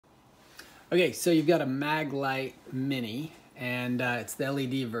Okay, so you've got a Mag Lite Mini, and it's the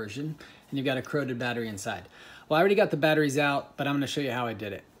LED version, and you've got a corroded battery inside. Well, I already got the batteries out, but I'm gonna show you how I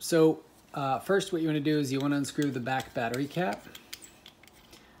did it. So first what you wanna do is you wanna unscrew the back battery cap.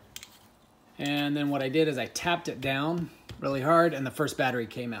 And then what I did is I tapped it down really hard and the first battery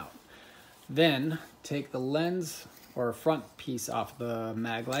came out. Then take the lens or front piece off the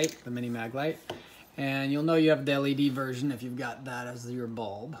Mag Lite, the Mini Maglite, and you'll know you have the LED version if you've got that as your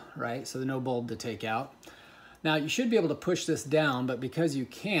bulb, right? So there's no bulb to take out. Now you should be able to push this down, but because you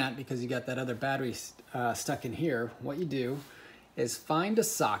can't, because you got that other battery stuck in here, what you do is find a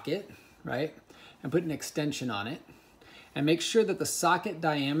socket, right? And put an extension on it and make sure that the socket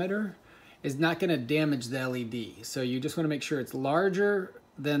diameter is not gonna damage the LED. So you just wanna make sure it's larger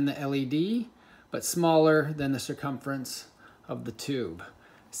than the LED, but smaller than the circumference of the tube.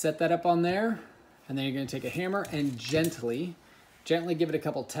 Set that up on there, and then you're gonna take a hammer and gently give it a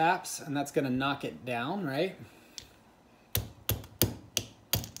couple taps, and that's gonna knock it down, right?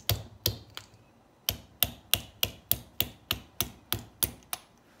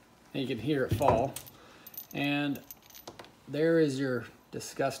 And you can hear it fall. And there is your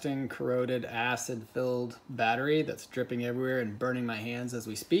disgusting, corroded, acid-filled battery that's dripping everywhere and burning my hands as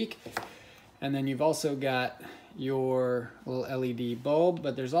we speak. And then you've also got your little LED bulb,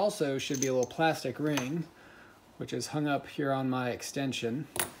 but there's also should be a little plastic ring, which is hung up here on my extension.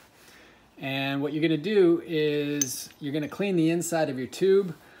 And what you're gonna do is you're gonna clean the inside of your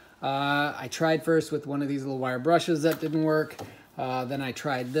tube. I tried first with one of these little wire brushes, that didn't work. Then I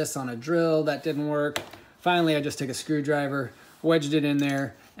tried this on a drill, that didn't work. Finally, I just took a screwdriver, wedged it in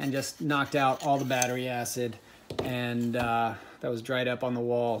there, and just knocked out all the battery acid, and that was dried up on the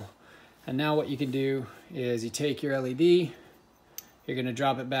wall. And now what you can do is you take your LED, you're gonna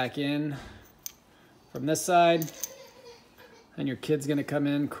drop it back in from this side, and your kid's gonna come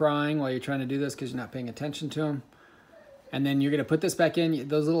in crying while you're trying to do this because you're not paying attention to him. And then you're gonna put this back in.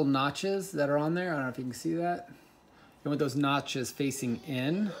 Those little notches that are on there, I don't know if you can see that. You want those notches facing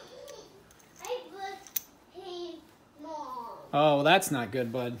in. Oh, well, that's not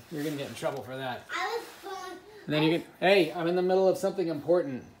good, bud. You're gonna get in trouble for that. And then you can, hey, I'm in the middle of something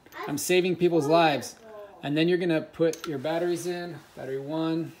important. I'm saving people's lives. And then you're gonna put your batteries in, battery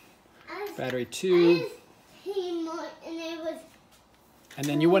 1, battery 2. And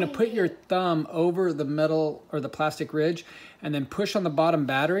then you wanna put your thumb over the metal or the plastic ridge and then push on the bottom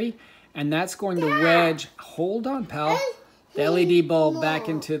battery, and that's going to wedge, hold on, pal, the LED bulb back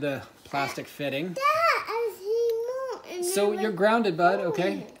into the plastic fitting. So you're grounded, bud,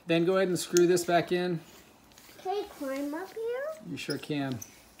 okay? Then go ahead and screw this back in. Can I climb up here? You sure can.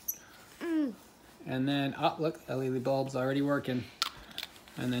 And then, oh, look, LED bulb's already working.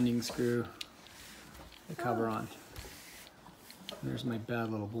 And then you can screw the cover on. There's my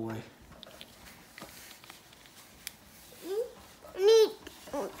bad little boy. I need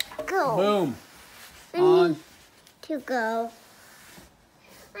to go. Boom. On. To go.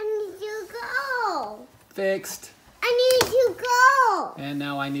 I need to go. Fixed. I need to go. And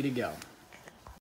now I need to go.